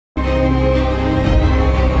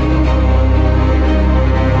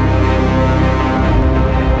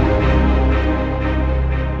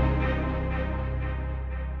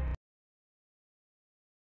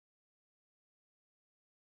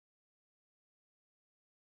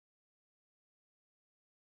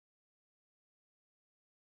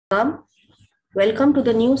Welcome. Welcome to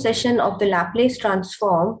the new session of the Laplace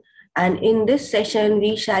transform. And in this session,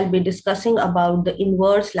 we shall be discussing about the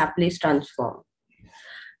inverse Laplace transform.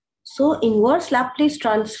 So inverse Laplace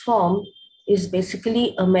transform is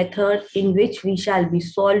basically a method in which we shall be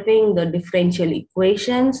solving the differential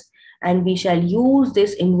equations, and we shall use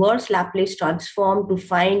this inverse Laplace transform to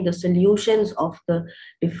find the solutions of the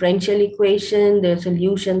differential equation, the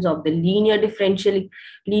solutions of the linear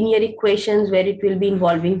equations, where it will be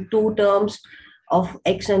involving two terms of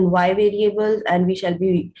x and y variables, and we shall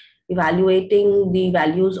be evaluating the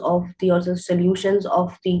values of the solutions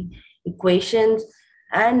of the equations.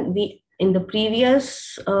 And we in the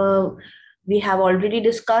previous we have already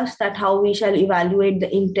discussed that how we shall evaluate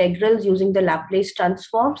the integrals using the Laplace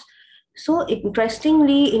transforms. So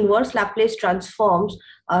interestingly, inverse Laplace transforms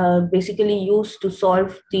are basically used to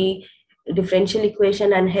solve the differential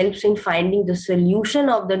equation and helps in finding the solution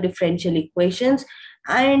of the differential equations,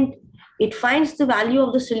 and it finds the value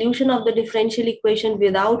of the solution of the differential equation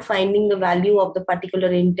without finding the value of the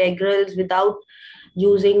particular integrals, without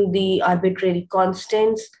using the arbitrary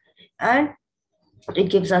constants, and it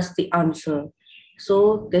gives us the answer.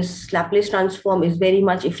 So this Laplace transform is very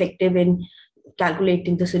much effective in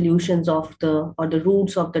calculating the solutions of the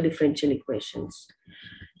roots of the differential equations.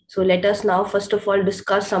 So let us now first of all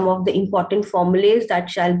discuss some of the important formulas that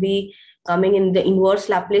shall be coming in the inverse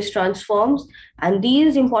Laplace transforms. And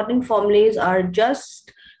these important formulas are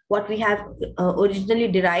just what we have originally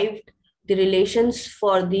derived the relations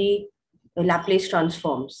for the Laplace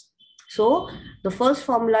transforms. So the first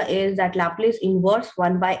formula is that Laplace inverse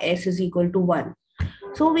 1 by s is equal to 1.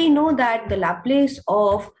 So we know that the Laplace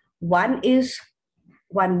of 1 is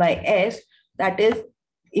 1 by s. That is,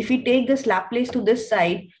 if we take this Laplace to this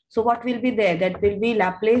side, so what will be there? That will be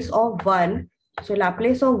Laplace of 1. So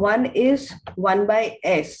Laplace of 1 is 1 by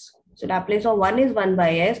s. So Laplace of 1 is 1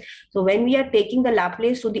 by s. So when we are taking the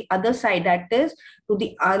Laplace to the other side, that is to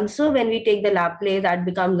the answer, when we take the Laplace, that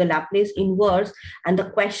becomes the Laplace inverse, and the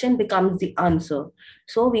question becomes the answer.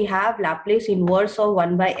 So we have Laplace inverse of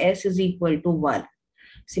 1 by s is equal to 1.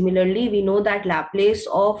 Similarly, we know that Laplace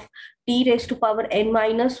of t raised to power n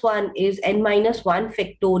minus 1 is n minus 1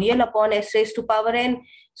 factorial upon s raised to power n.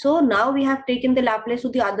 So now we have taken the Laplace to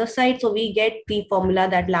the other side. So we get the formula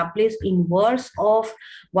that Laplace inverse of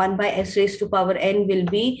 1 by s raised to power n will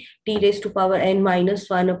be t raised to power n minus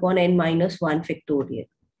 1 upon n minus 1 factorial.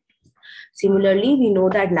 Similarly, we know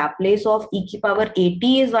that Laplace of e to the power at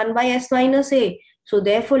is 1 by s minus a. So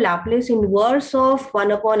therefore, Laplace inverse of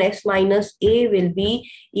 1 upon s minus a will be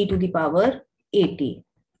e to the power at.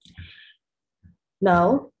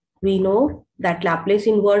 Now, we know that Laplace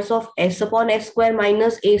inverse of s upon s square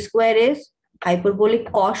minus a square is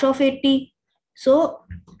hyperbolic cos of at. So,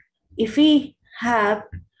 if we have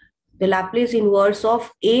the Laplace inverse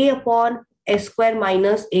of a upon s square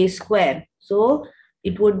minus a square, so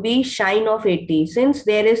it would be sine of at. Since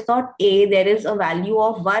there is not a, there is a value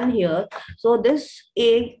of 1 here. So this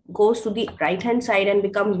a goes to the right hand side and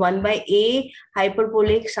becomes 1 by a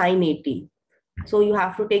hyperbolic sine at. So you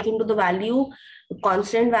have to take into the value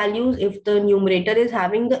constant values. If the numerator is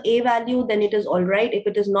having the a value, then it is all right. If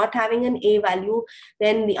it is not having an a value,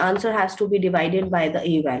 then the answer has to be divided by the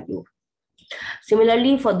a value.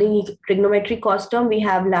 Similarly, for the trigonometric cos term, we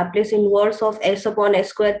have Laplace inverse of s upon s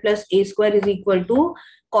square plus a square is equal to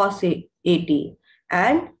cos at.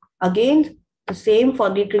 And again, the same for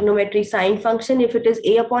the trigonometry sine function. If it is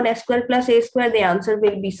a upon s square plus a square, the answer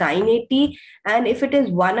will be sine at. And if it is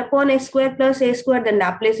 1 upon s square plus a square, then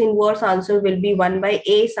Laplace inverse answer will be 1 by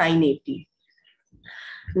a sine at.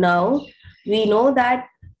 Now, we know that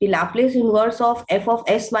the Laplace inverse of f of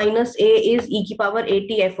s minus a is e to the power at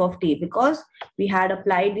f of t, because we had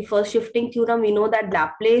applied the first shifting theorem. We know that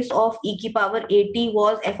Laplace of e to the power at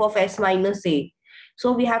was f of s minus a.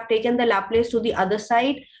 So we have taken the Laplace to the other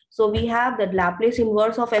side. So we have that Laplace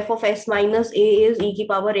inverse of f of s minus a is e to the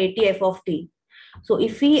power at f of t. So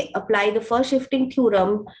if we apply the first shifting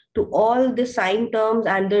theorem to all the sine terms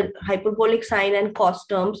and the hyperbolic sine and cos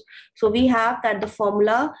terms, so we have that the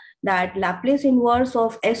formula that Laplace inverse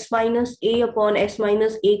of s minus a upon s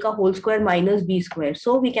minus a ka whole square minus b square.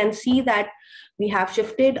 So we can see that we have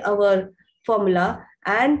shifted our formula,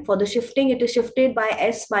 and for the shifting, it is shifted by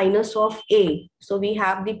s minus of a. So we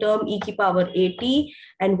have the term e to the power at,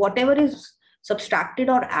 and whatever is subtracted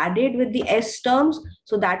or added with the s terms,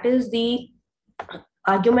 so that is the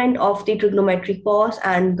argument of the trigonometric cos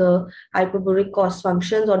and the hyperbolic cos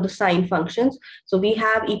functions or the sine functions. So we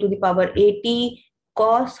have e to the power at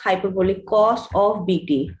cos hyperbolic cos of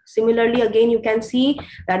bt. Similarly, again, you can see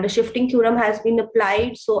that the shifting theorem has been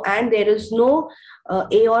applied. So, and there is no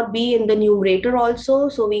a or b in the numerator also.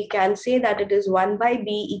 So we can say that it is 1 by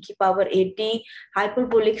b e to the power at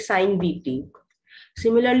hyperbolic sine bt.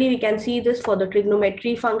 Similarly, we can see this for the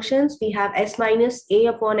trigonometry functions. We have s minus a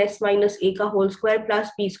upon s minus a ka whole square plus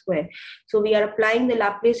b square. So we are applying the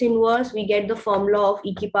Laplace inverse. We get the formula of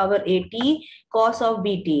e to the power at cos of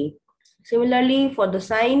bt. Similarly, for the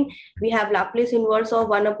sine, we have Laplace inverse of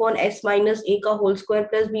 1 upon s minus a ka whole square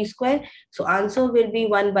plus b square. So answer will be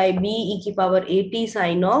 1 by b e to the power at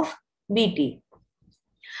sine of bt.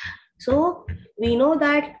 So we know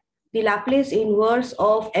that the Laplace inverse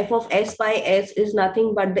of f of s by s is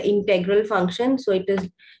nothing but the integral function. So it is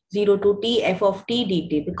 0 to t f of t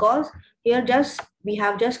dt, because here we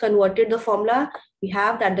have just converted the formula. We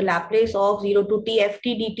have that the Laplace of 0 to t f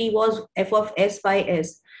t dt was f of s by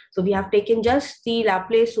s. So we have taken just the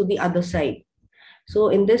Laplace to the other side. So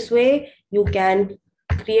in this way, you can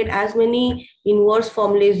create as many inverse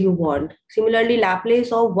formulas you want. Similarly,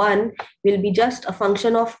 Laplace of 1 will be just a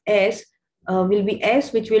function of s, will be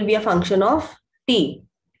s, which will be a function of t.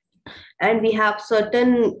 And we have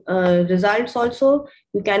certain results also.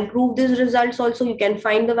 You can prove these results also. You can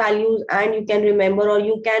find the values and you can remember, or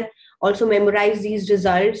you can also memorize these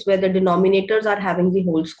results where the denominators are having the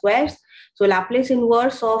whole squares. So Laplace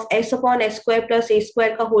inverse of s upon s square plus a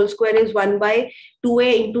square ka whole square is 1 by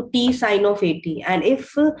 2a into t sine of at. And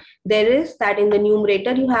if there is that in the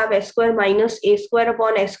numerator you have s square minus a square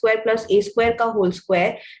upon s square plus a square ka whole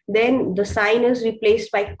square, then the sign is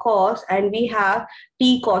replaced by cos and we have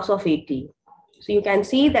t cos of at. So you can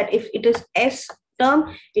see that if it is s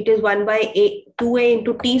term, it is 1 by 2a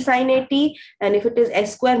into t sine at, and if it is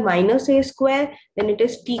s square minus a square, then it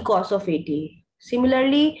is t cos of at.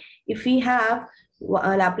 Similarly, if we have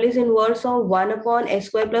Laplace inverse of 1 upon s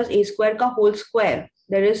square plus a square ka whole square,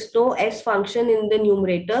 there is no s function in the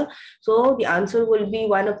numerator. So the answer will be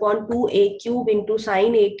 1 upon 2a cube into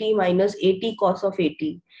sine at minus at cos of at.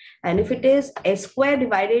 And if it is s square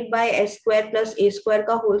divided by s square plus a square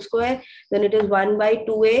ka whole square, then it is 1 by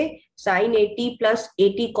 2a sine at plus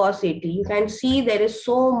at cos at. You can see there is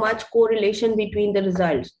so much correlation between the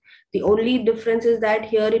results. The only difference is that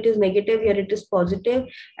here it is negative, here it is positive,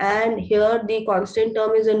 and here the constant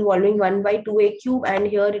term is involving 1 by 2a cube, and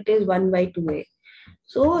here it is 1 by 2a.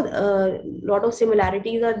 So a lot of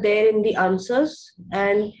similarities are there in the answers,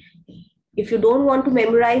 and if you don't want to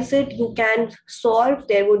memorize it, you can solve.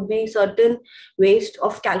 There would be certain ways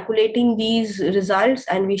of calculating these results,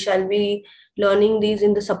 and we shall be learning these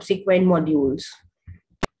in the subsequent modules.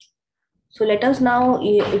 So let us now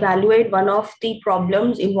evaluate one of the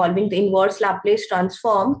problems involving the inverse Laplace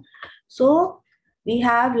transform. So we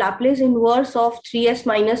have Laplace inverse of 3s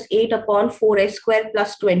minus 8 upon 4s square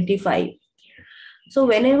plus 25. So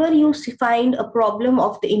whenever you find a problem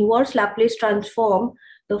of the inverse Laplace transform,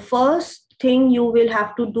 the first thing you will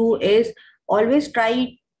have to do is always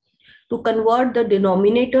try to convert the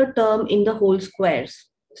denominator term in the whole squares,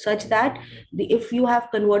 such that if you have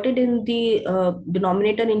converted in the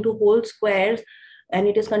denominator into whole squares and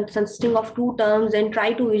it is consisting of two terms, then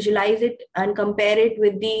try to visualize it and compare it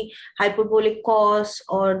with the hyperbolic cos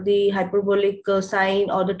or the hyperbolic sine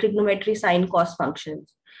or the trigonometry sine cos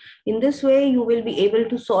functions. In this way, you will be able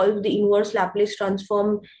to solve the inverse Laplace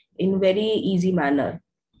transform in very easy manner.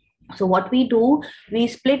 So what we do, we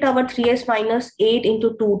split our 3s minus 8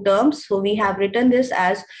 into two terms. So we have written this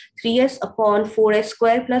as 3s upon 4s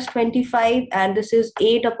square plus 25, and this is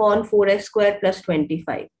 8 upon 4s square plus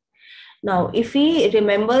 25. Now, if we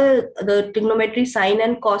remember the trigonometry sine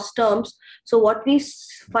and cos terms, so what we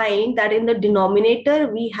find that in the denominator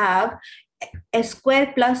we have s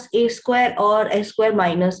square plus a square or s square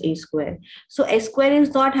minus a square. So s square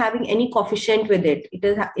is not having any coefficient with it.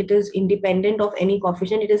 It is independent of any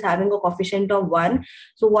coefficient. It is having a coefficient of 1.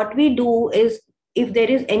 So what we do is, if there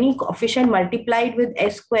is any coefficient multiplied with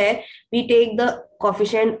s square, we take the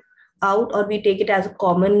coefficient out or we take it as a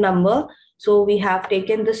common number. So we have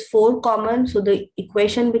taken this 4 common. So the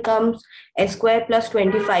equation becomes s square plus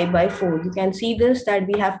 25 by 4. You can see this, that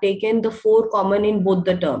we have taken the 4 common in both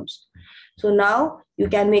the terms. So now you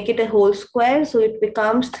can make it a whole square. So it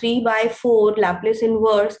becomes 3 by 4 Laplace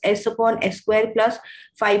inverse s upon s square plus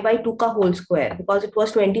 5 by 2 ka whole square. Because it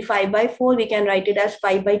was 25 by 4, we can write it as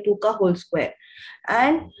 5 by 2 ka whole square.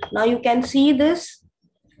 And now you can see this,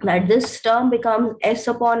 that this term becomes s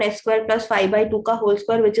upon s square plus 5 by 2 ka whole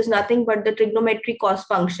square, which is nothing but the trigonometry cos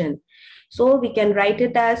function. So we can write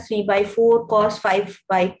it as 3 by 4 cos 5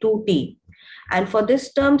 by 2t. And for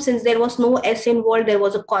this term, since there was no s involved, there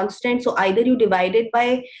was a constant. So either you divide it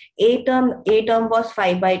by a term was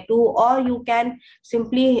 5 by 2, or you can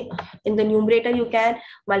simply, in the numerator, you can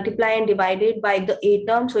multiply and divide it by the a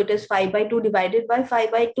term. So it is 5 by 2 divided by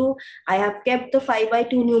 5 by 2. I have kept the 5 by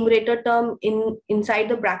 2 numerator term inside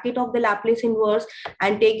the bracket of the Laplace inverse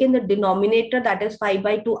and taken the denominator, that is 5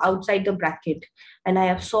 by 2, outside the bracket. And I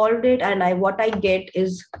have solved it, and what I get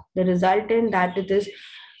is the resultant, that it is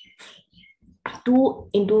 2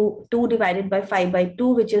 into 2 divided by 5 by 2,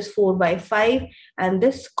 which is 4 by 5. And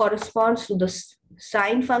this corresponds to the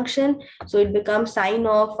sine function. So it becomes sine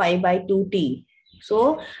of 5 by 2t.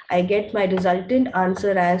 So I get my resultant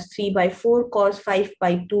answer as 3 by 4 cos 5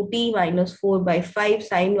 by 2t minus 4 by 5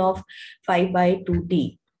 sine of 5 by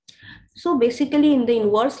 2t. So basically, in the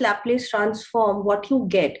inverse Laplace transform, what you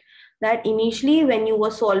get, that initially when you were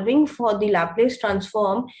solving for the Laplace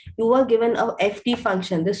transform, you were given a ft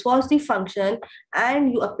function. This was the function,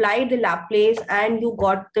 and you applied the Laplace and you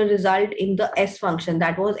got the result in the s function,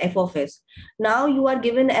 that was f of s. Now you are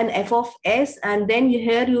given an f of s, and then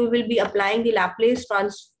here you will be applying the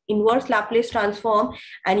inverse Laplace transform,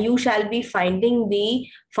 and you shall be finding the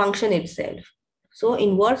function itself. So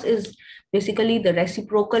inverse is basically the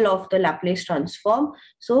reciprocal of the Laplace transform.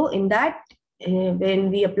 So in that,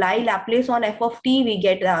 when we apply Laplace on f of t, we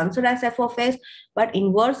get the answer as f of s, but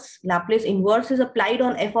Laplace inverse is applied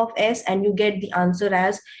on f of s, and you get the answer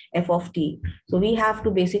as f of t. So we have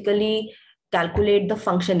to basically calculate the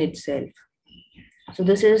function itself. So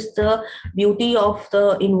this is the beauty of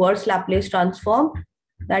the inverse Laplace transform,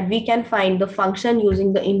 that we can find the function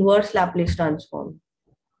using the inverse Laplace transform.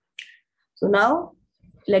 So now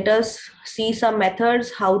let us see some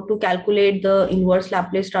methods how to calculate the inverse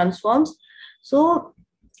Laplace transforms. So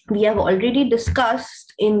we have already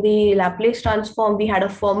discussed in the Laplace transform, we had a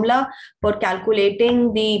formula for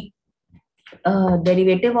calculating the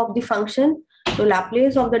derivative of the function. So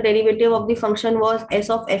Laplace of the derivative of the function was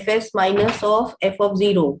s of fs minus of f of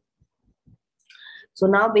 0. So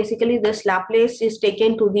now basically this Laplace is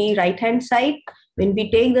taken to the right hand side. When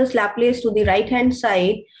we take this Laplace to the right hand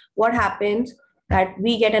side, what happens? That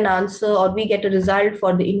we get an answer, or we get a result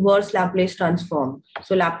for the inverse Laplace transform.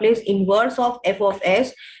 So Laplace inverse of f of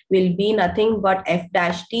s will be nothing but f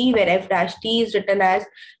dash t, where f dash t is written as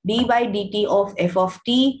d by dt of f of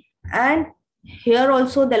t. And here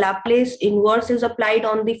also the Laplace inverse is applied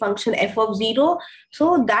on the function f of 0.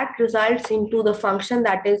 So that results into the function,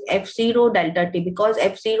 that is f0 delta t. Because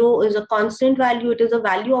f0 is a constant value, it is a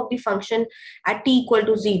value of the function at t equal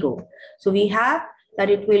to 0. So we have that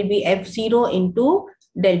it will be f0 into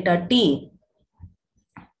delta t.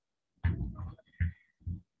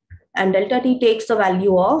 And delta t takes the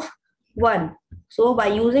value of 1. So by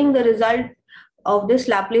using the result of this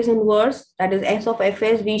Laplace inverse, that is s of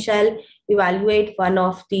fs, we shall evaluate one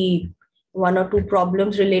or two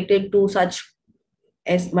problems related to such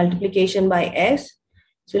as multiplication by s.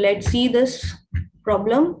 So let's see this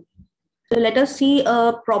problem. So let us see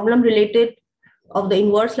a problem related of the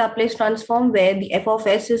inverse Laplace transform, where the f of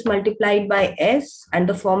s is multiplied by s, and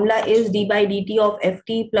the formula is d by dt of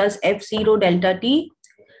ft plus f0 delta t.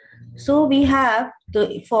 So we have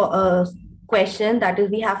the question, that is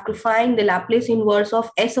we have to find the Laplace inverse of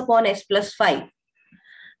s upon s plus 5.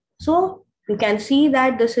 So you can see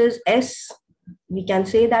that this is s. We can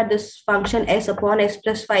say that this function s upon s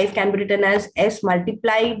plus 5 can be written as s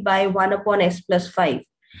multiplied by 1 upon s plus 5.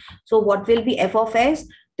 So what will be f of s?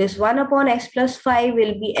 This 1 upon s plus 5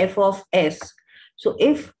 will be f of s. So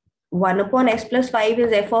if 1 upon s plus 5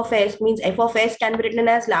 is f of s, means f of s can be written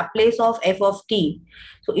as Laplace of f of t.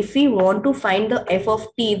 So if we want to find the f of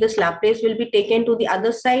t, this Laplace will be taken to the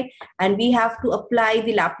other side, and we have to apply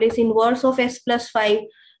the Laplace inverse of s plus 5.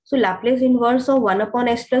 So Laplace inverse of 1 upon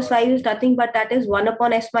s plus 5 is nothing but that is 1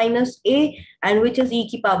 upon s minus a, and which is e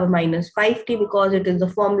ki power minus 5t, because it is the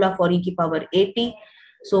formula for e ki power at.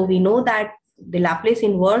 So we know that the Laplace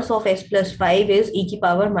inverse of s plus 5 is e ki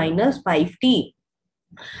power minus 5t.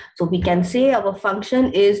 So we can say our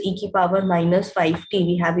function is e ki power minus 5t.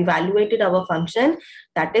 We have evaluated our function,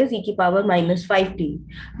 that is e ki power minus 5t.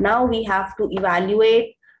 Now we have to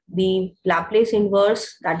evaluate the Laplace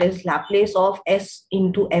inverse, that is Laplace of s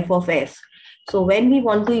into f of s. So when we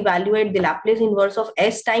want to evaluate the Laplace inverse of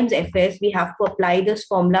s times fs, we have to apply this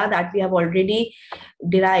formula that we have already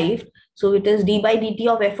derived. So it is d by dt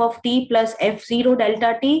of f of t plus f0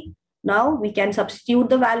 delta t. Now we can substitute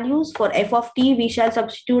the values. For f of t, we shall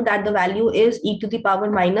substitute that the value is e to the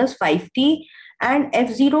power minus 5t, and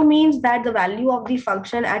f0 means that the value of the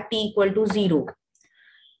function at t equal to 0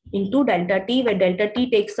 into delta t, where delta t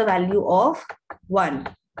takes the value of 1.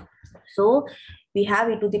 So we have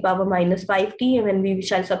e to the power minus 5t, and when we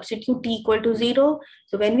shall substitute t equal to 0.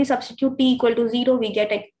 So when we substitute t equal to 0, we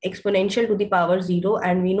get exponential to the power 0,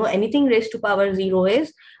 and we know anything raised to power 0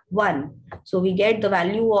 is 1. So we get the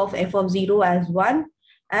value of f of 0 as 1,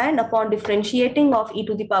 and upon differentiating of e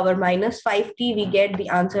to the power minus 5t, we get the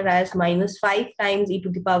answer as minus 5 times e to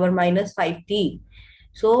the power minus 5t.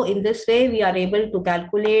 So in this way, we are able to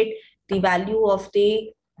calculate the value of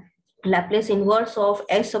the Laplace inverse of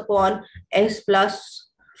s upon s plus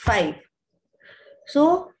 5.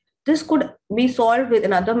 So this could be solved with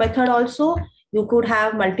another method also. You could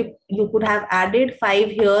have added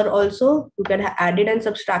 5 here also. You can have added and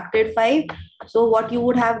subtracted 5. So what you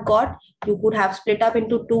would have got, you could have split up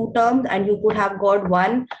into two terms, and you could have got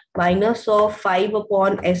 1 minus of 5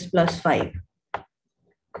 upon s plus 5.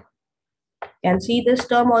 Can see this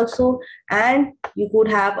term also, and you could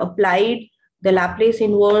have applied the Laplace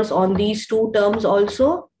inverse on these two terms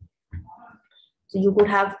also. So you could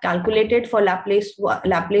have calculated for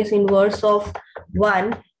Laplace inverse of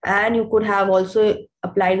 1, and you could have also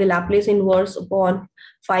applied the Laplace inverse upon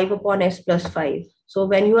 5 upon s plus 5. So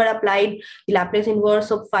when you had applied the Laplace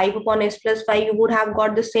inverse of 5 upon s plus 5, you would have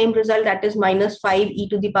got the same result, that is minus 5 e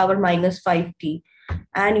to the power minus 5t,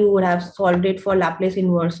 and you would have solved it for Laplace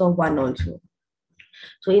inverse of 1 also.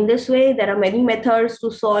 So in this way, there are many methods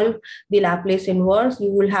to solve the Laplace inverse.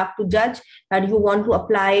 You will have to judge that you want to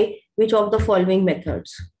apply which of the following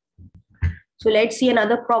methods. So let's see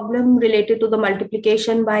another problem related to the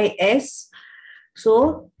multiplication by s.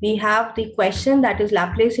 So we have the question, that is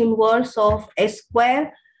Laplace inverse of s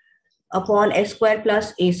square upon s square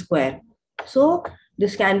plus a square. So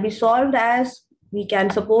this can be solved as, we can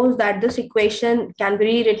suppose that this equation can be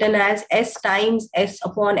rewritten as s times s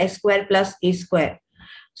upon s square plus a square.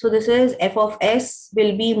 So this is f of s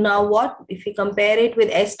will be now what? If we compare it with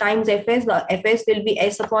s times fs, the fs will be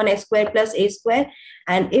s upon s square plus a square.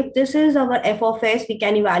 And if this is our f of s, we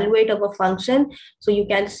can evaluate our function. So you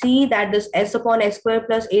can see that this s upon s square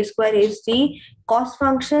plus a square is the cos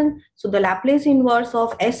function. So the Laplace inverse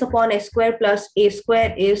of s upon s square plus a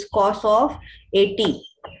square is cos of at.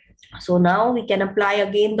 So now we can apply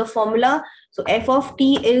again the formula. So f of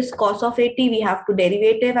t is cos of at. We have to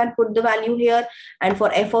derivative and put the value here. And for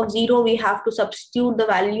f of 0, we have to substitute the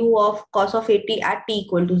value of cos of at t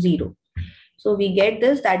equal to 0. So we get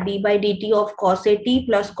this, that d by dt of cos at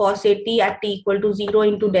plus cos at t equal to 0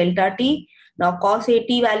 into delta t. Now cos at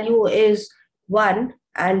value is 1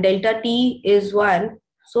 and delta t is 1.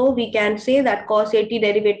 So we can say that cos at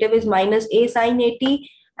derivative is minus a sin at,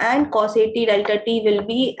 and cos at delta t will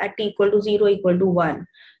be at t equal to 0 equal to 1.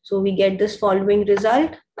 So we get this following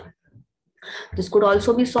result. This could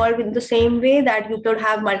also be solved in the same way, that you could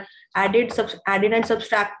have added and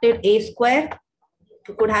subtracted a square.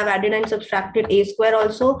 You could have added and subtracted a square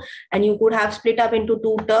also, and you could have split up into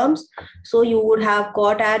two terms. So you would have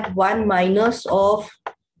got at 1 minus of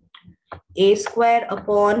a square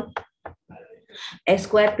upon s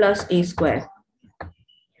square plus a square.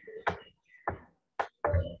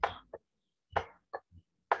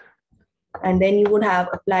 And then you would have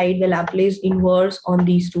applied the Laplace inverse on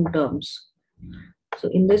these two terms. So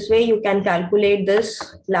in this way, you can calculate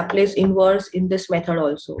this Laplace inverse in this method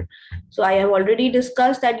also. So I have already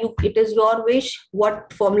discussed that it is your wish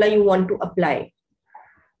what formula you want to apply.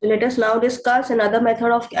 So let us now discuss another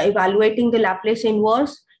method of evaluating the Laplace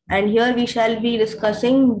inverse. And here we shall be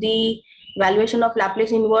discussing the evaluation of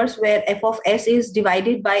Laplace inverse where f of s is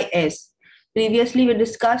divided by s. Previously, we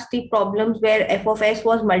discussed the problems where f of s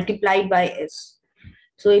was multiplied by s.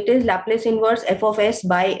 So it is Laplace inverse f of s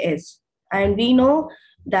by s. And we know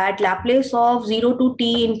that Laplace of 0 to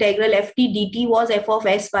t integral ft dt was f of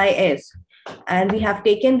s by s. And we have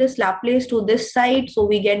taken this Laplace to this side. So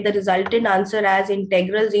we get the resultant answer as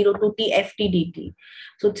integral 0 to t ft dt.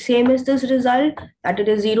 So the same is this result, that it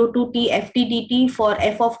is 0 to t ft dt. For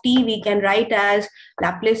f of t, we can write as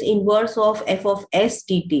Laplace inverse of f of s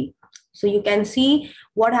dt. So you can see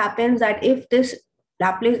what happens, that if this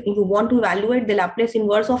Laplace, you want to evaluate the Laplace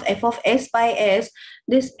inverse of f of s by s,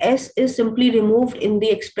 this s is simply removed in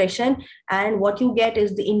the expression, and what you get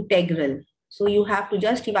is the integral. So you have to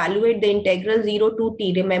just evaluate the integral 0 to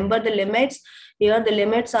t. Remember the limits. Here the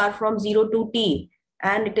limits are from 0 to t,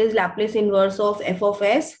 and it is Laplace inverse of f of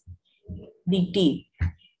s dt.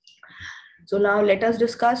 So now let us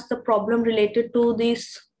discuss the problem related to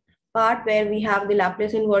this part where we have the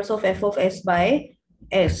Laplace inverse of f of s by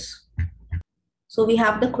s. So we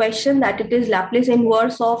have the question that it is Laplace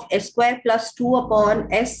inverse of s square plus 2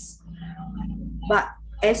 upon s by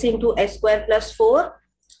s into s square plus 4.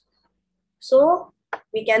 So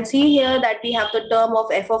we can see here that we have the term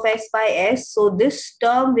of f of s by s. So this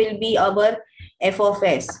term will be our f of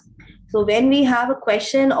s. So when we have a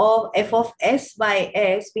question of f of s by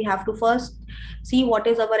s, we have to first see what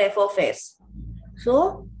is our f of s.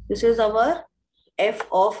 So this is our f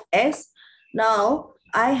of s. Now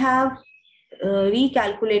I have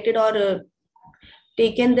recalculated or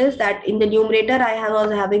taken this, that in the numerator I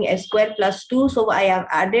was having s square plus 2, so I have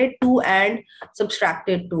added 2 and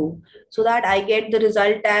subtracted 2, so that I get the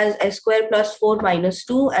result as s square plus 4 minus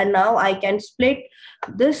 2. And now I can split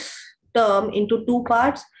this term into two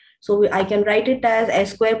parts. So I can write it as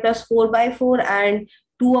s square plus 4 by 4 and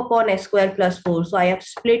 2 upon s square plus 4. So I have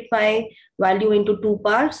split my value into two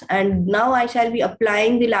parts, and now I shall be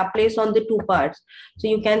applying the Laplace on the two parts. So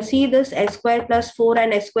you can see this s square plus 4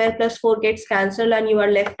 and s square plus 4 gets cancelled, and you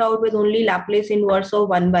are left out with only Laplace inverse of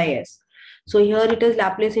 1 by s. So here it is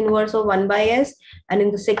Laplace inverse of 1 by s, and in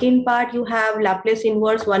the second part you have Laplace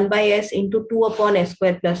inverse 1 by s into 2 upon s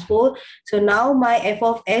square plus 4. So now my f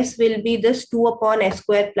of s will be this 2 upon s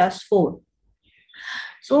square plus 4.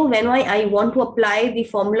 So when I want to apply the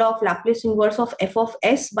formula of Laplace inverse of f of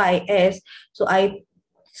s by s, so I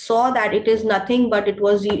saw that it is nothing but it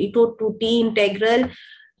was e to t integral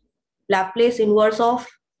Laplace inverse of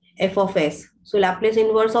f of s. So Laplace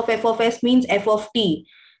inverse of f of s means f of t.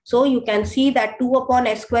 So you can see that 2 upon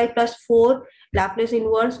s square plus 4 Laplace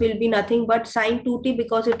inverse will be nothing but sine 2t,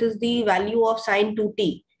 because it is the value of sine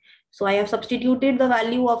 2t. So I have substituted the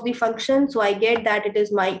value of the function. So I get that it is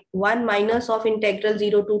my 1 minus of integral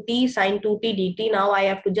 0 to t sine 2t dt. Now I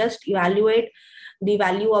have to just evaluate the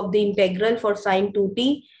value of the integral for sine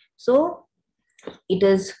 2t. So it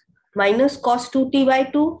is minus cos 2t by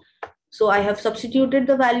 2. So I have substituted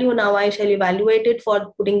the value. Now I shall evaluate it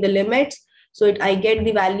for putting the limits. So I get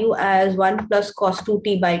the value as 1 plus cos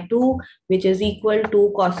 2t by 2, which is equal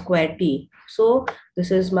to cos square t. So this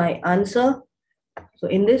is my answer. So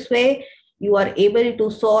in this way, you are able to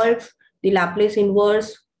solve the Laplace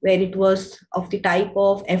inverse where it was of the type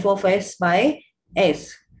of f of s by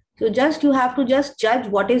s. So you have to just judge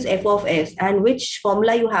what is f of s and which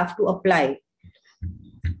formula you have to apply.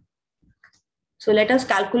 So let us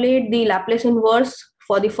calculate the Laplace inverse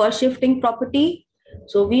for the first shifting property.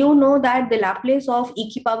 So we all know that the Laplace of e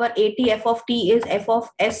to the power at f of t is f of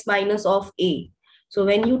s minus of a. So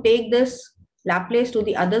when you take this Laplace to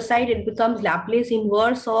the other side, it becomes Laplace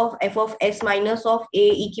inverse of f of s minus of a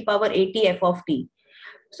e to the power at f of t.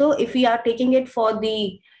 So if we are taking it for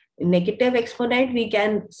the negative exponent, we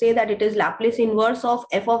can say that it is Laplace inverse of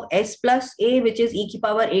f of s plus a, which is e to the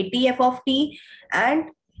power at f of t, and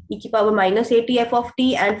e to the power minus at f of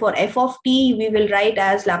t, and for f of t we will write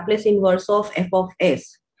as Laplace inverse of f of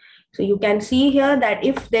s. So you can see here that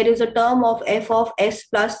if there is a term of f of s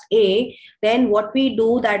plus a, then what we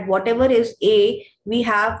do, that whatever is a, we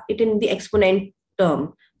have it in the exponent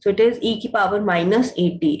term. So it is e to the power minus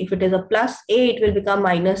at. If it is a plus a, it will become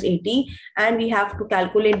minus at, and we have to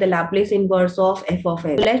calculate the Laplace inverse of f of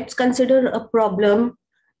s. Let's consider a problem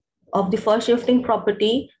of the first shifting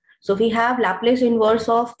property. So we have Laplace inverse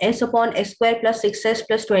of s upon s square plus 6s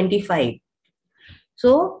plus 25.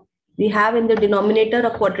 So we have in the denominator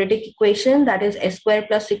a quadratic equation, that is s square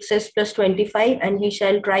plus 6s plus 25, and we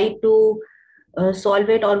shall try to solve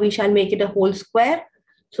it, or we shall make it a whole square.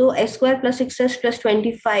 So s square plus 6s plus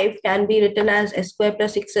 25 can be written as s square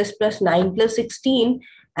plus 6s plus 9 plus 16,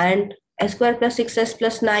 and s square plus 6s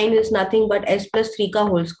plus 9 is nothing but s plus 3 ka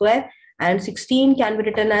whole square, and 16 can be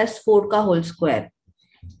written as 4 ka whole square.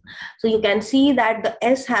 So you can see that the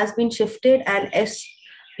s has been shifted, and s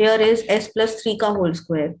here is s plus 3 ka whole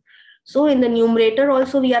square. So in the numerator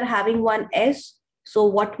also we are having one s. So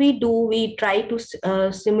what we do, we try to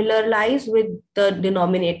similarize with the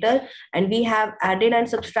denominator, and we have added and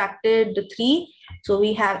subtracted the 3. So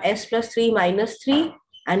we have s plus 3 minus 3,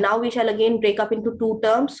 and now we shall again break up into two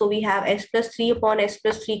terms. So we have s plus 3 upon s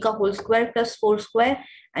plus 3 ka whole square plus 4 square,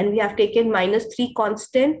 and we have taken minus 3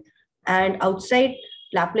 constant, and outside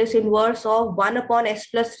Laplace inverse of 1 upon s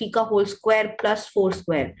plus 3 ka whole square plus 4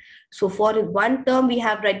 square. So for one term, we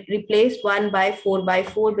have replaced 1 by 4 by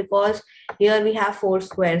 4, because here we have 4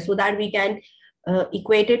 squares, so that we can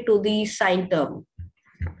equate it to the sine term.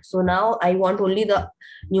 So now I want only the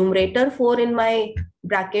numerator 4 in my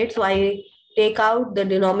bracket. So I take out the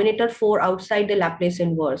denominator 4 outside the Laplace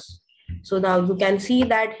inverse. So now you can see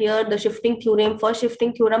that here the shifting theorem, first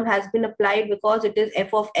shifting theorem has been applied, because it is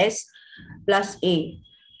f of s plus a.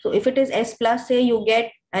 So if it is s plus a, you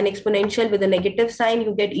get an exponential with a negative sign,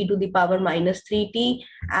 you get e to the power minus 3t,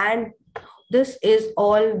 and this is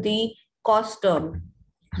all the cos term.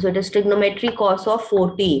 So it is trigonometry cos of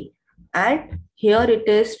 4t, and here it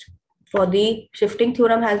is for the shifting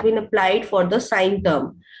theorem has been applied for the sine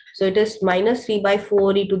term. So it is minus 3 by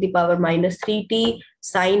 4 e to the power minus 3t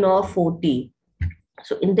sine of 4t.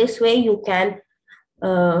 So in this way, you can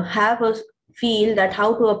have a feel that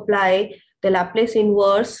how to apply the Laplace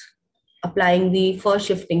inverse applying the first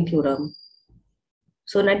shifting theorem.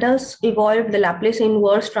 So let us evolve the Laplace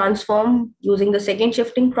inverse transform using the second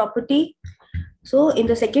shifting property. So in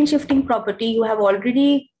the second shifting property, you have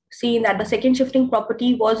already seen that the second shifting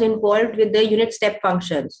property was involved with the unit step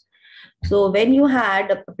functions. So when you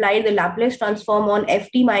had applied the Laplace transform on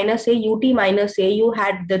ft minus a ut minus a, you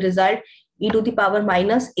had the result e to the power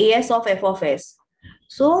minus as of f of s.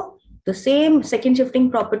 So the same second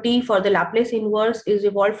shifting property for the Laplace inverse is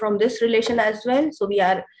evolved from this relation as well. So we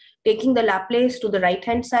are taking the Laplace to the right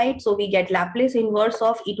hand side. So we get Laplace inverse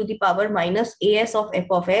of e to the power minus as of f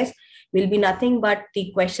of s will be nothing but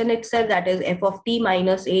the question itself, that is f of t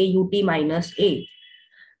minus a ut minus a.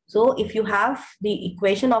 So if you have the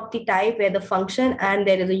equation of the type where the function and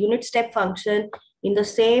there is a unit step function in the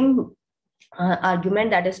same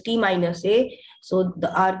argument, that is t minus a, so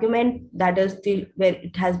the argument that is the where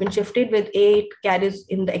it has been shifted with a, it carries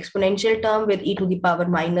in the exponential term with e to the power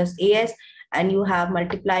minus as, and you have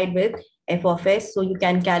multiplied with f of s, so you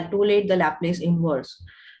can calculate the Laplace inverse.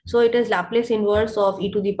 So it is Laplace inverse of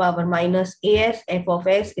e to the power minus as f of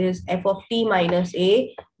s is f of t minus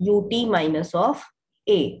a ut minus of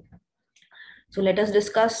a. So let us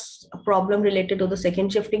discuss a problem related to the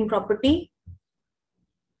second shifting property.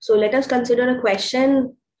 So let us consider a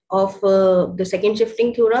question of the second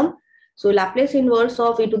shifting theorem. So Laplace inverse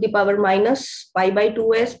of e to the power minus pi by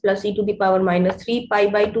 2s plus e to the power minus 3 pi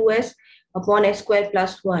by 2s upon s square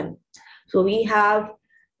plus 1. So we have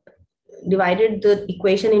divided the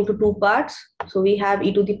equation into two parts. So we have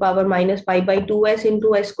e to the power minus pi by 2s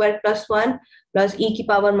into s square plus 1 plus e to the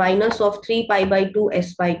power minus of 3 pi by 2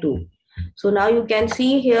 s by 2. So now you can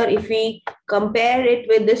see here, if we compare it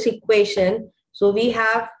with this equation, so we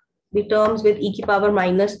have the terms with e to the power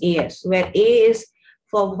minus as, where a is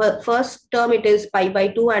for first term it is pi by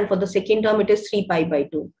 2 and for the second term it is 3 pi by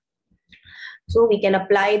 2. So we can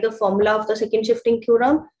apply the formula of the second shifting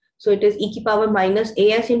theorem. So it is e to the power minus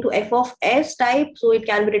as into f of s type. So it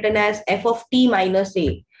can be written as f of t minus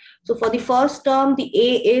a. So for the first term, the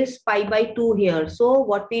a is pi by 2 here. So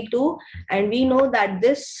what we do, and we know that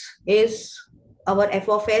this is our f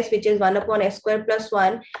of s, which is 1 upon s square plus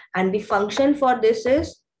 1. And the function for this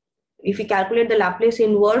is, if we calculate the Laplace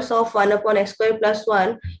inverse of 1 upon s square plus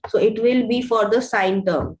 1, so it will be for the sine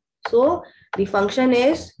term. So the function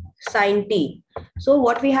is sine t. So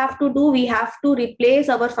what we have to do, we have to replace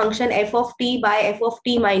our function f of t by f of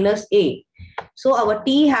t minus a. So our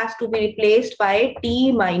t has to be replaced by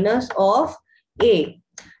t minus of a.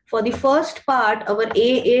 For the first part, our a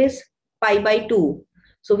is pi by 2.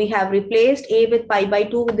 So we have replaced a with pi by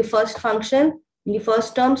 2 with the first function in the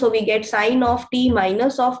first term. So we get sine of t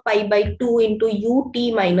minus of pi by 2 into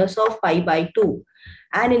ut minus of pi by 2.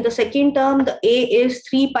 And in the second term, the a is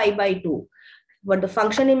 3 pi by 2. But the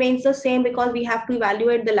function remains the same because we have to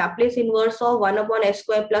evaluate the Laplace inverse of 1 upon s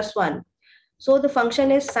square plus 1. So the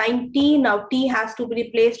function is sine t. Now t has to be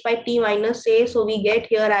replaced by t minus a. So we get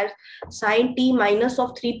here as sine t minus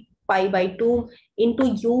of 3 pi by 2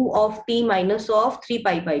 into u of t minus of 3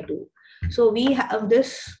 pi by 2. So we have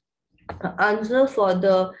this answer for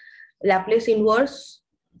the Laplace inverse,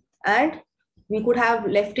 and we could have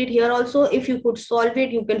left it here also. If you could solve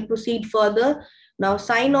it, you can proceed further. Now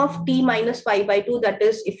sine of t minus pi by 2, that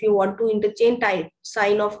is if you want to interchange type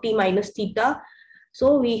sine of t minus theta.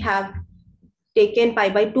 So we have taken pi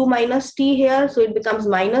by 2 minus t here. So it becomes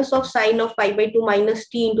minus of sine of pi by 2 minus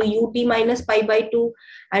t into ut minus pi by 2.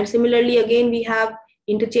 And similarly, again, we have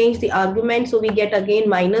interchanged the argument. So we get again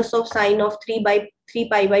minus of sine of 3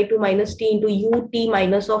 pi by 2 minus t into ut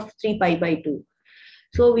minus of 3 pi by 2.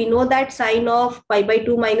 So we know that sine of pi by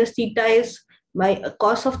 2 minus theta is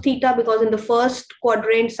cos of theta, because in the first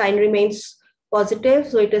quadrant sine remains positive.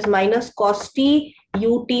 So it is minus cos t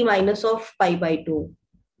ut minus of pi by 2.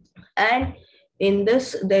 And in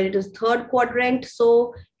this, there it is third quadrant.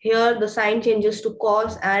 So here the sign changes to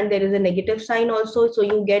cos and there is a negative sign also. So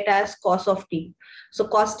you get as cos of t. So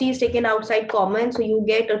cos t is taken outside common. So you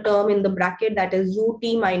get a term in the bracket, that is ut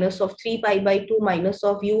minus of 3 pi by 2 minus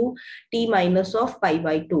of ut minus of pi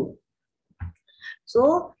by 2.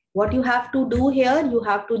 So what you have to do here, you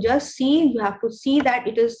have to just see, you have to see that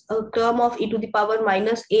it is a term of e to the power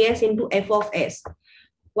minus as into f of s.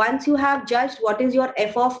 Once you have judged what is your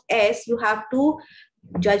f of s, you have to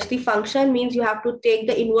judge the function, means you have to take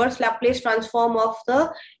the inverse Laplace transform of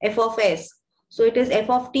the f of s. So it is f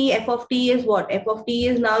of t. F of t is what? F of t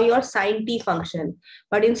is now your sine t function.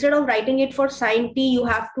 But instead of writing it for sine t, you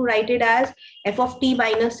have to write it as f of t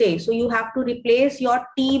minus a. So you have to replace your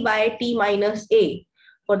t by t minus a.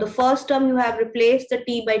 For the first term, you have replaced the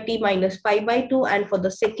t by t minus pi by 2. And for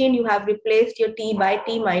the second, you have replaced your t by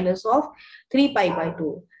t minus of 3 pi by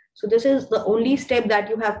 2. So this is the only step that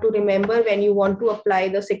you have to remember when you want to apply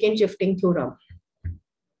the second shifting theorem.